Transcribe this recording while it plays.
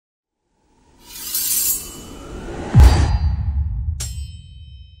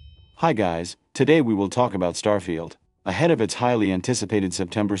Hi guys, today we will talk about Starfield. Ahead of its highly anticipated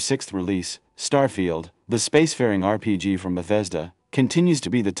September 6th release, Starfield, the spacefaring RPG from Bethesda, continues to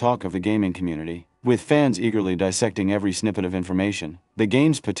be the talk of the gaming community. With fans eagerly dissecting every snippet of information, the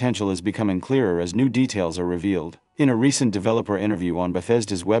game's potential is becoming clearer as new details are revealed. In a recent developer interview on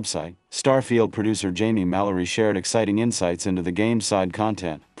Bethesda's website, Starfield producer Jamie Mallory shared exciting insights into the game's side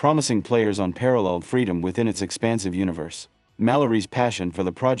content, promising players unparalleled freedom within its expansive universe. Mallory's passion for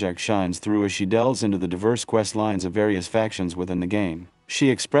the project shines through as she delves into the diverse quest lines of various factions within the game. She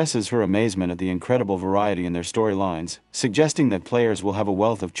expresses her amazement at the incredible variety in their storylines, suggesting that players will have a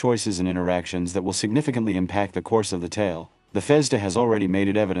wealth of choices and interactions that will significantly impact the course of the tale. Bethesda has already made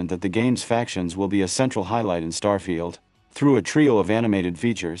it evident that the game's factions will be a central highlight in Starfield. Through a trio of animated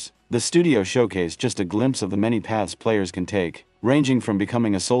features, the studio showcased just a glimpse of the many paths players can take, ranging from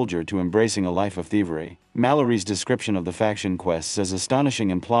becoming a soldier to embracing a life of thievery. Mallory's description of the faction quests as astonishing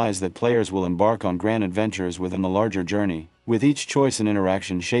implies that players will embark on grand adventures within the larger journey, with each choice and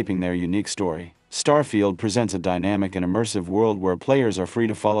interaction shaping their unique story. Starfield presents a dynamic and immersive world where players are free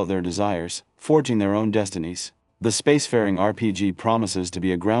to follow their desires, forging their own destinies. The spacefaring RPG promises to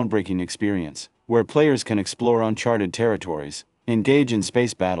be a groundbreaking experience, where players can explore uncharted territories, engage in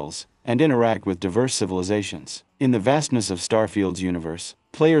space battles, and interact with diverse civilizations. In the vastness of Starfield's universe,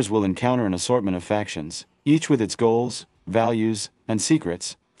 players will encounter an assortment of factions, each with its goals, values, and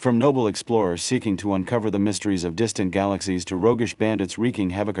secrets, from noble explorers seeking to uncover the mysteries of distant galaxies to roguish bandits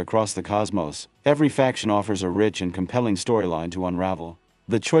wreaking havoc across the cosmos. Every faction offers a rich and compelling storyline to unravel.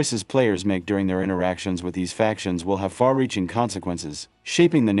 The choices players make during their interactions with these factions will have far-reaching consequences,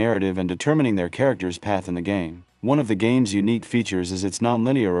 shaping the narrative and determining their character's path in the game. One of the game's unique features is its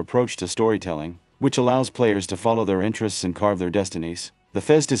non-linear approach to storytelling, which allows players to follow their interests and carve their destinies.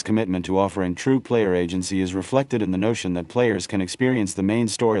 Bethesda's commitment to offering true player agency is reflected in the notion that players can experience the main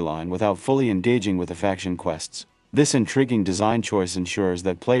storyline without fully engaging with the faction quests. This intriguing design choice ensures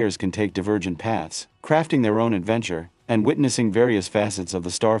that players can take divergent paths, crafting their own adventure, and witnessing various facets of the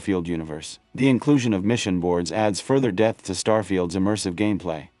Starfield universe. The inclusion of mission boards adds further depth to Starfield's immersive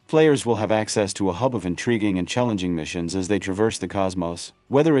gameplay. Players will have access to a hub of intriguing and challenging missions as they traverse the cosmos.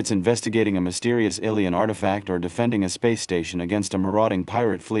 Whether it's investigating a mysterious alien artifact or defending a space station against a marauding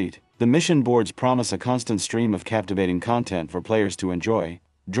pirate fleet, the mission boards promise a constant stream of captivating content for players to enjoy.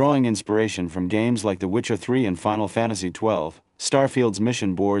 Drawing inspiration from games like The Witcher 3 and Final Fantasy XII, Starfield's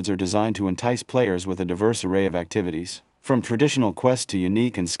mission boards are designed to entice players with a diverse array of activities. From traditional quests to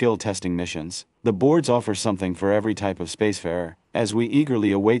unique and skill-testing missions, the boards offer something for every type of spacefarer. As we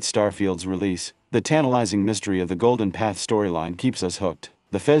eagerly await Starfield's release, the tantalizing mystery of the Golden Path storyline keeps us hooked.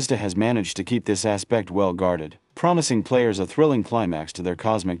 Bethesda has managed to keep this aspect well guarded, promising players a thrilling climax to their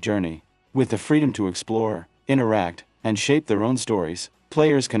cosmic journey. With the freedom to explore, interact, and shape their own stories,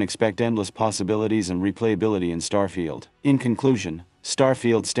 players can expect endless possibilities and replayability in Starfield. In conclusion,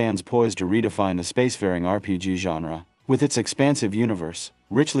 Starfield stands poised to redefine the spacefaring RPG genre. With its expansive universe,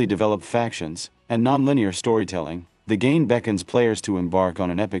 richly developed factions, and non-linear storytelling, the game beckons players to embark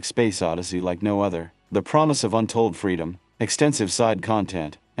on an epic space odyssey like no other. The promise of untold freedom, extensive side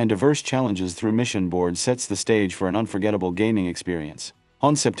content, and diverse challenges through mission boards sets the stage for an unforgettable gaming experience.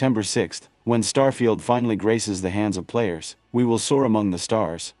 On September 6th, when Starfield finally graces the hands of players, we will soar among the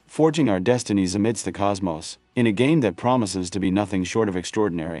stars, forging our destinies amidst the cosmos, in a game that promises to be nothing short of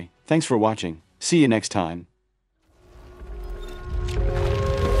extraordinary. Thanks for watching. See you next time.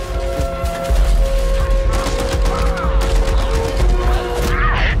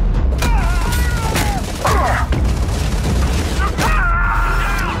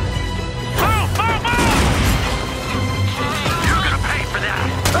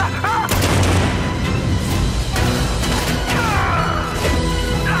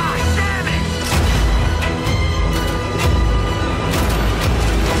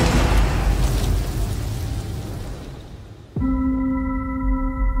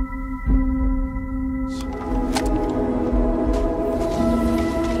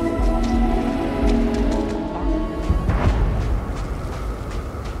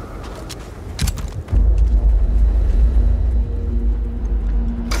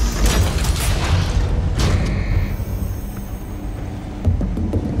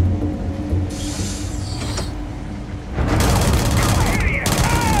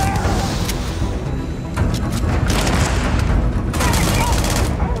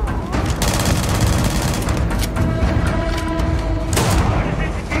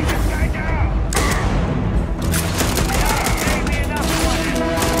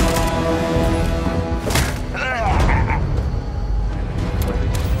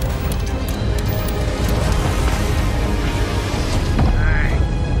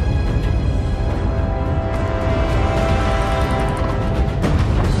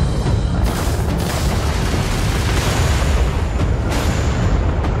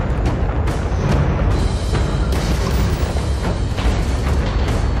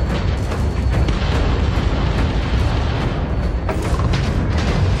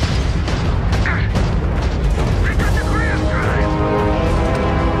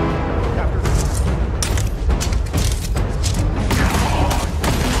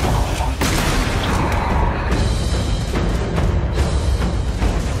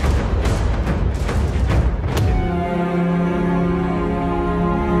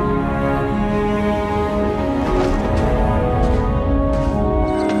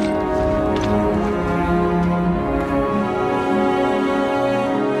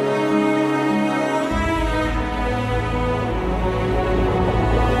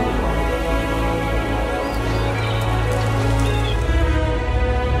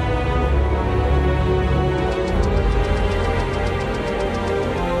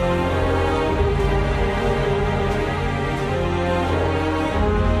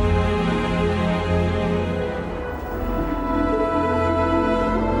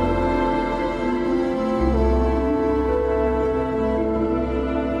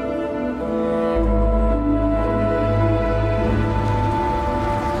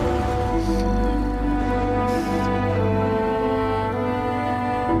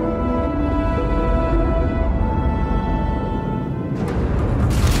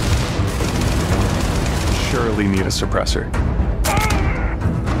 suppressor.